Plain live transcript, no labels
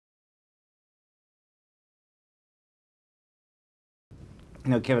You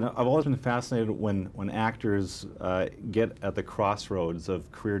know, Kevin, I've always been fascinated when actors get at the crossroads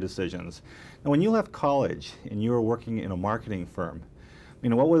of career decisions. Now, when you left college and you were working in a marketing firm, you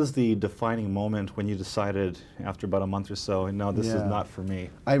know, what was the defining moment when you decided, after about a month or so, no, this is not for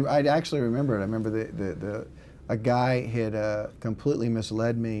me? I actually remember it. I remember a guy had completely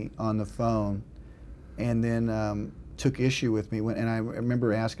misled me on the phone, and then took issue with me. And I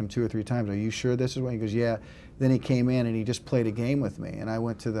remember asking him 2 or 3 times, "Are you sure this is what?" He goes, "Yeah." Then he came in and he just played a game with me. And I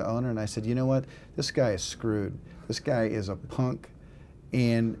went to the owner and I said, "You know what? This guy is screwed. This guy is a punk."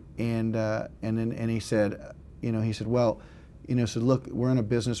 And he said, you know, he said, "Well, you know," said, "Look, we're in a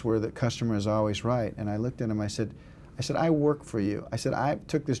business where the customer is always right." And I looked at him. I said, "I work for you." I said, "I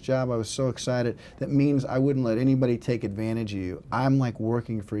took this job. I was so excited. That means I wouldn't let anybody take advantage of you. I'm like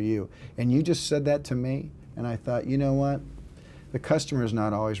working for you. And you just said that to me." And I thought, you know what? The customer is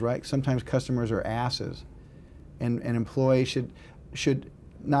not always right. Sometimes customers are asses. And an employee should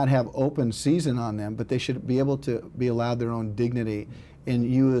not have open season on them, but they should be able to be allowed their own dignity. And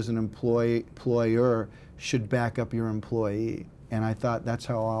you as an employer should back up your employee. And I thought, that's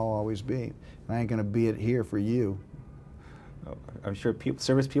how I'll always be. And I ain't going to be it here for you. I'm sure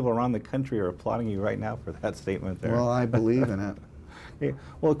service people around the country are applauding you right now for that statement there. Well, I believe in it. Okay.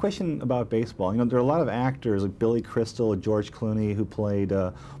 Well, a question about baseball. You know, there are a lot of actors like Billy Crystal, George Clooney, who played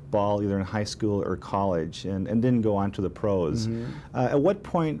ball either in high school or college and didn't go on to the pros. At what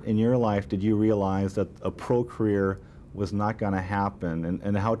point in your life did you realize that a pro career was not going to happen,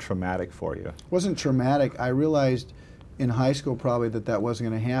 and how traumatic for you? It wasn't traumatic. I realized in high school probably that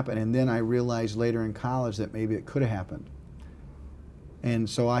wasn't going to happen, and then I realized later in college that maybe it could have happened. And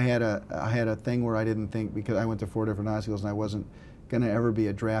so I had a thing where I didn't think, because I went to 4 different high schools and I wasn't going to ever be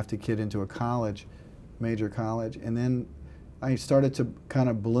a drafted kid into a college, major college. And then I started to kind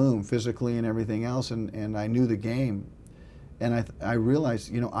of bloom physically and everything else, and I knew the game. And I realized,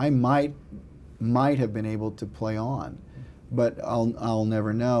 you know, I might have been able to play on, but I'll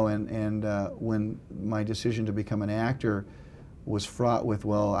never know. And when my decision to become an actor was fraught with,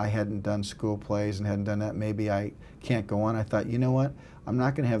 well, I hadn't done school plays and hadn't done that, maybe I can't go on, I thought, you know what? I'm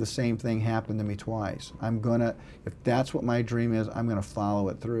not going to have the same thing happen to me twice. I'm going to, if that's what my dream is, I'm going to follow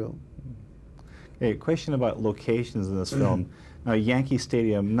it through. Okay, question about locations in this film. Now, Yankee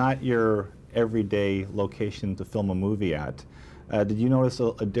Stadium, not your everyday location to film a movie at. Did you notice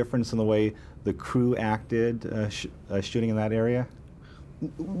a difference in the way the crew acted shooting in that area?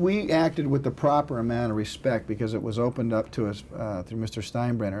 We acted with the proper amount of respect because it was opened up to us through Mr.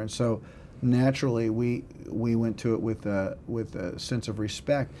 Steinbrenner, and so naturally we went to it with a sense of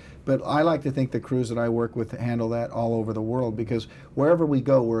respect. But I like to think the crews that I work with handle that all over the world, because wherever we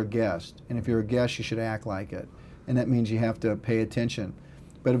go, we're a guest, and if you're a guest, you should act like it, and that means you have to pay attention.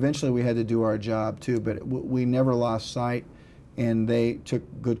 But eventually we had to do our job too, but we never lost sight, and they took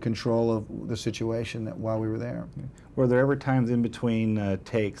good control of the situation while we were there. Were there ever times in between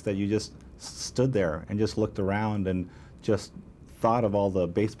takes that you just stood there and just looked around and just thought of all the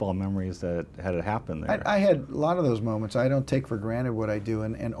baseball memories that had happened there? I had a lot of those moments. I don't take for granted what I do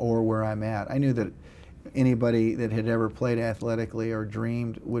or where I'm at. I knew that anybody that had ever played athletically or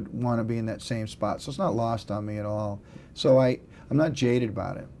dreamed would want to be in that same spot, so it's not lost on me at all. So I'm not jaded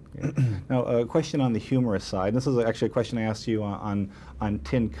about it. Okay. Now, a question on the humorous side. This is actually a question I asked you on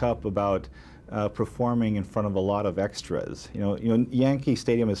Tin Cup about performing in front of a lot of extras. You know, Yankee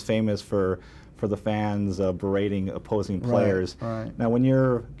Stadium is famous for the fans berating opposing players. Right. Now, when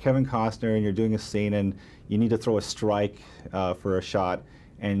you're Kevin Costner and you're doing a scene and you need to throw a strike for a shot,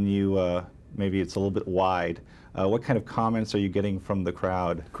 and you maybe it's a little bit wide, what kind of comments are you getting from the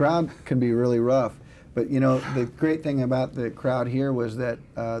crowd? Crowd can be really rough. But you know, the great thing about the crowd here was that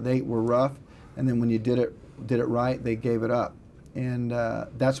they were rough, and then when you did it right, they gave it up. And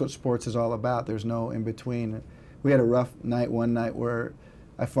that's what sports is all about. There's no in between. We had a rough night one night where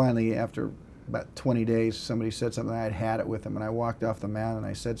I finally, after about 20 days, somebody said something, I had it with them, and I walked off the mound and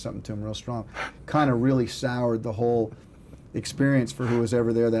I said something to him real strong. Kind of really soured the whole experience for who was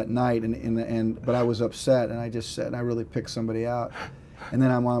ever there that night. But I was upset, and I just said, and I really picked somebody out. And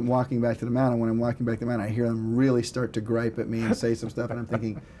then I'm walking back to the mound, and when I'm walking back to the mound, I hear them really start to gripe at me and say some stuff, and I'm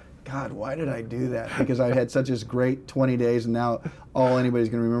thinking, God, why did I do that? Because I had such a great 20 days, and now all anybody's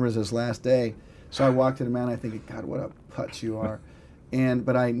going to remember is this last day. So I walked to the mound, and I think, God, what a putz you are.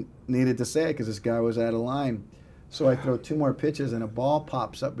 But I needed to say it because this guy was out of line. So I throw 2 more pitches, and a ball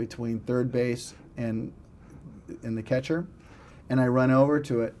pops up between third base and the catcher, and I run over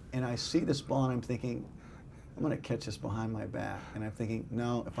to it, and I see this ball, and I'm thinking, I'm going to catch this behind my back. And I'm thinking,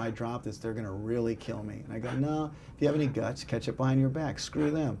 no, if I drop this, they're going to really kill me. And I go, no, if you have any guts, catch it behind your back. Screw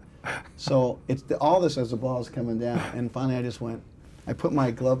them. So it's all this as the ball is coming down. And finally I just went, I put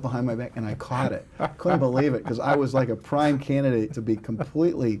my glove behind my back and I caught it. I couldn't believe it because I was like a prime candidate to be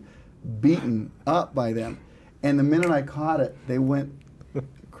completely beaten up by them. And the minute I caught it, they went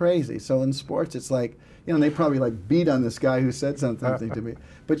crazy. So in sports, it's like, you know, they probably like beat on this guy who said something to me.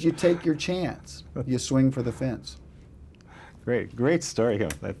 But you take your chance. You swing for the fence. Great story.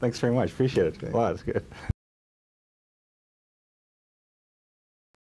 Thanks very much. Appreciate it. Okay. Wow, that's good.